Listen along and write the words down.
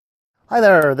Hi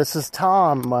there, this is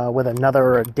Tom with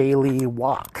another daily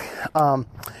walk.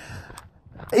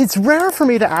 It's rare for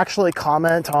me to actually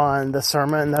comment on the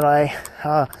sermon that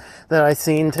I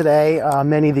seen today.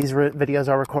 Many of these videos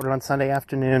are recorded on Sunday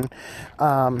afternoon.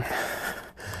 But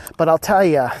I'll tell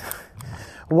you,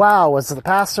 wow, was the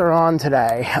pastor on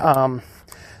today.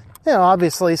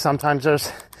 Obviously sometimes there's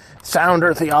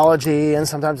sounder theology and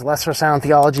sometimes lesser sound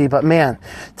theology, but man,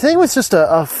 today was just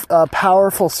a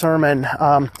powerful sermon.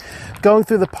 Going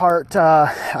through the part,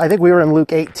 I think we were in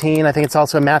Luke 18, I think it's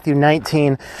also in Matthew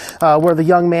 19, where the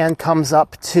young man comes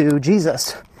up to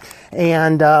Jesus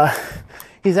and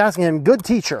he's asking him, "Good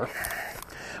teacher,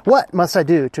 what must I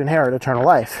do to inherit eternal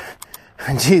life?"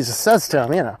 And Jesus says to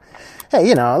him,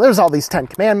 "Hey, there's all these 10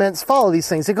 commandments, follow these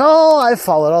things." He goes, "Oh, I've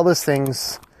followed all those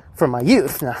things from my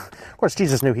youth." Now, of course,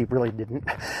 Jesus knew he really didn't.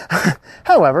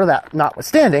 However, that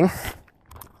notwithstanding,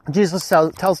 Jesus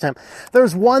tells him,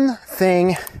 "There's one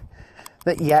thing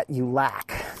that yet you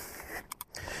lack.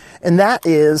 And that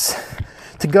is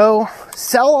to go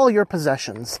sell all your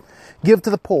possessions, give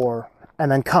to the poor,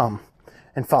 and then come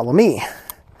and follow me."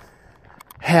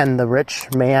 And the rich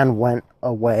man went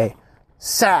away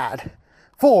sad,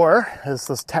 for, as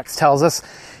this text tells us,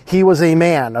 he was a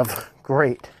man of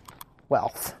great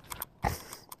wealth.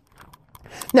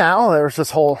 Now, there's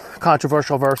this whole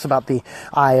controversial verse about the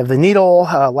eye of the needle,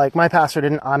 like my pastor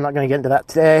didn't. I'm not going to get into that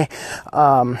today.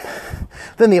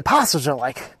 Then the apostles are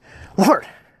like, "Lord,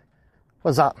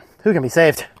 what's up? Who can be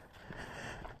saved?"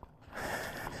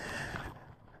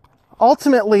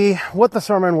 Ultimately, what the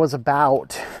sermon was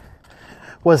about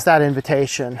was that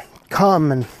invitation,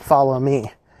 come and follow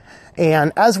me.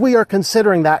 And as we are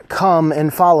considering that come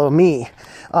and follow me,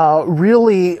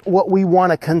 really what we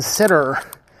want to consider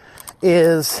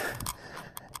is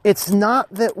it's not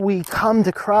that we come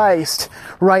to Christ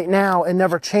right now and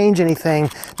never change anything,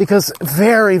 because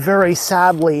very, very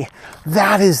sadly,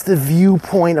 that is the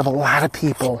viewpoint of a lot of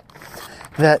people.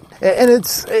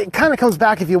 It kind of comes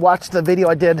back if you watch the video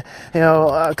I did,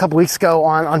 a couple weeks ago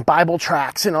on Bible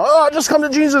tracts, just come to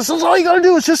Jesus. That's all you got to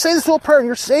do is just say this little prayer and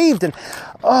you're saved. And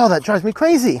that drives me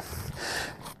crazy.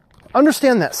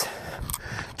 Understand this.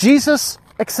 Jesus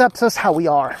accepts us how we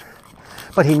are,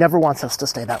 but he never wants us to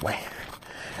stay that way.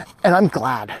 And I'm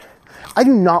glad. I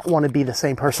do not want to be the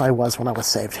same person I was when I was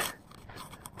saved.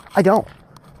 I don't.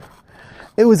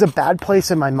 It was a bad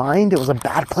place in my mind. It was a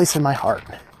bad place in my heart.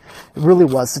 It really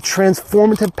was. The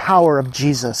transformative power of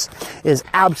Jesus is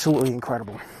absolutely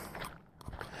incredible.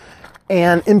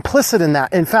 And implicit in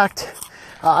that, in fact,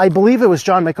 I believe it was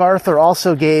John MacArthur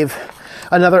also gave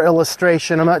another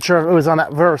illustration. I'm not sure if it was on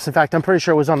that verse. In fact, I'm pretty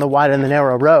sure it was on the wide and the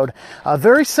narrow road.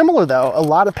 Very similar, though. A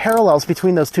lot of parallels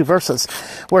between those two verses,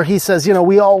 where he says,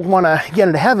 we all want to get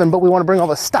into heaven, but we want to bring all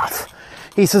this stuff.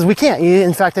 He says we can't.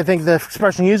 In fact, I think the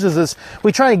expression he uses is,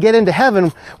 we try to get into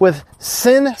heaven with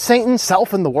sin, Satan,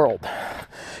 self, and the world.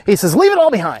 He says, leave it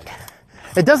all behind.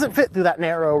 It doesn't fit through that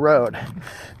narrow road,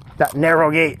 that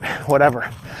narrow gate, whatever.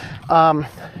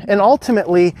 And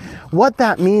ultimately, what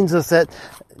that means is that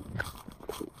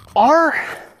our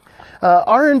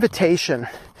invitation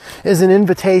is an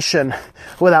invitation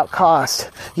without cost,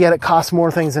 yet it costs more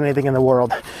things than anything in the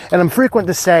world. And I'm frequent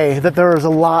to say that there is a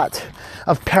lot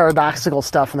of paradoxical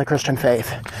stuff in the Christian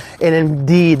faith. And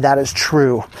indeed, that is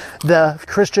true. The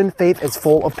Christian faith is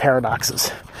full of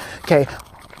paradoxes. Okay.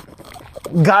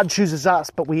 God chooses us,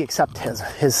 but we accept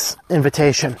his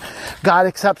invitation. God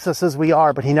accepts us as we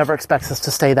are, but he never expects us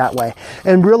to stay that way.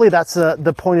 And really, that's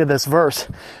the point of this verse.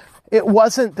 It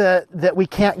wasn't that we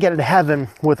can't get into heaven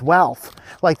with wealth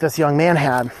like this young man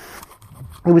had.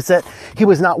 It was that he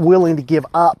was not willing to give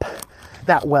up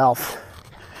that wealth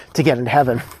to get into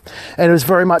heaven. And it was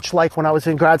very much like when I was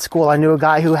in grad school, I knew a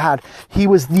guy he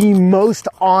was the most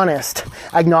honest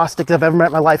agnostic I've ever met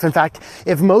in my life. In fact,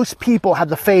 if most people had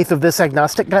the faith of this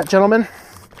agnostic gentleman,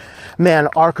 man,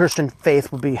 our Christian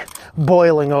faith would be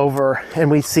boiling over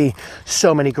and we'd see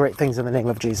so many great things in the name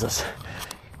of Jesus.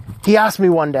 He asked me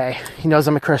one day, he knows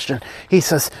I'm a Christian. He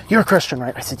says, "You're a Christian,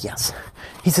 right?" I said, "Yes."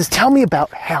 He says, "Tell me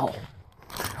about hell."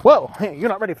 Whoa, hey, you're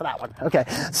not ready for that one. Okay,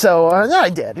 so I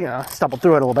did, stumbled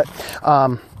through it a little bit.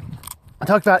 I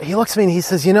talked about, he looks at me and he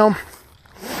says,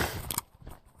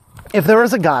 if there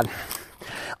is a God,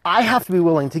 I have to be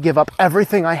willing to give up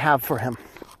everything I have for him.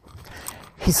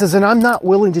 He says, and I'm not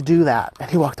willing to do that. And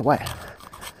he walked away.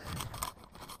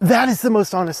 That is the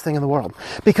most honest thing in the world,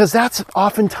 because that's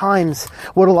oftentimes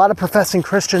what a lot of professing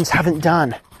Christians haven't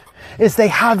done, is they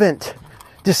haven't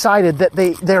decided that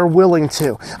they're willing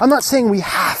to. I'm not saying we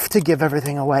have to give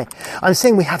everything away. I'm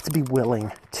saying we have to be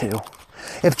willing to.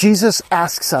 If Jesus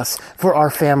asks us for our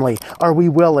family, are we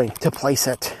willing to place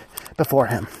it before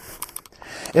him?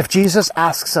 If Jesus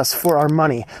asks us for our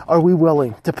money, are we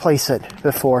willing to place it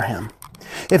before him?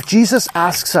 If Jesus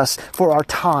asks us for our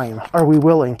time, are we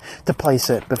willing to place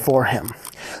it before him?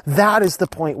 That is the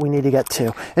point we need to get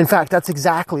to. In fact, that's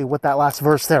exactly what that last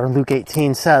verse there in Luke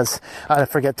 18 says. I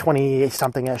forget,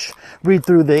 20-something-ish. Read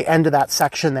through the end of that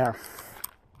section there.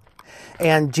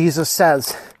 And Jesus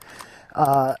says,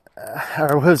 I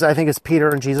think it's Peter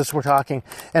and Jesus were talking,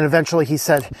 and eventually he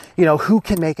said, who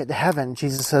can make it to heaven?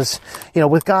 Jesus says,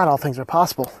 with God all things are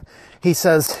possible. He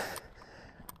says,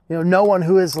 no one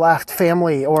who has left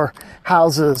family or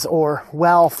houses or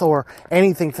wealth or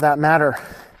anything for that matter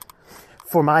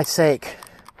for my sake,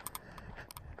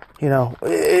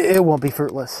 it won't be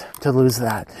fruitless to lose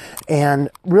that. And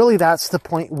really that's the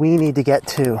point we need to get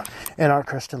to in our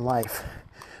Christian life.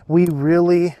 We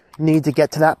really need to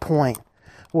get to that point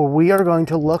where we are going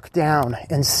to look down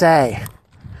and say,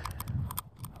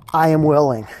 I am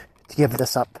willing to give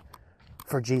this up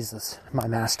for Jesus, my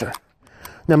master.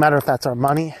 No matter if that's our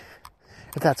money,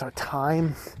 if that's our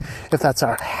time, if that's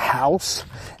our house,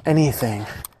 anything.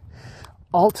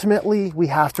 Ultimately, we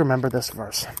have to remember this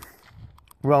verse.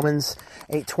 Romans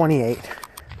 8:28.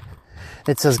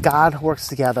 It says, God works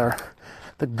together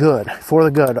for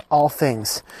the good, all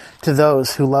things, to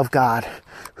those who love God,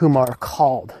 whom are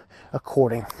called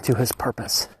according to his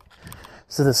purpose.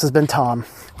 So this has been Tom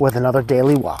with another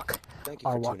Daily Walk. Thank you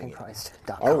for tuning in.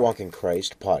 Our Walk in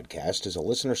Christ podcast is a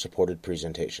listener-supported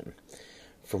presentation.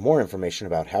 For more information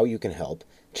about how you can help,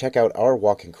 check out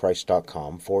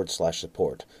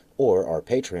ourwalkinchrist.com/support or our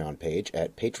Patreon page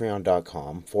at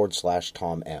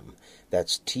patreon.com/TomM.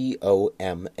 That's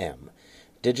TOMM.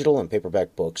 Digital and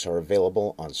paperback books are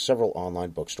available on several online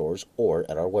bookstores or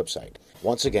at our website.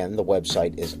 Once again, the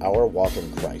website is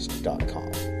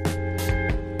ourwalkinchrist.com.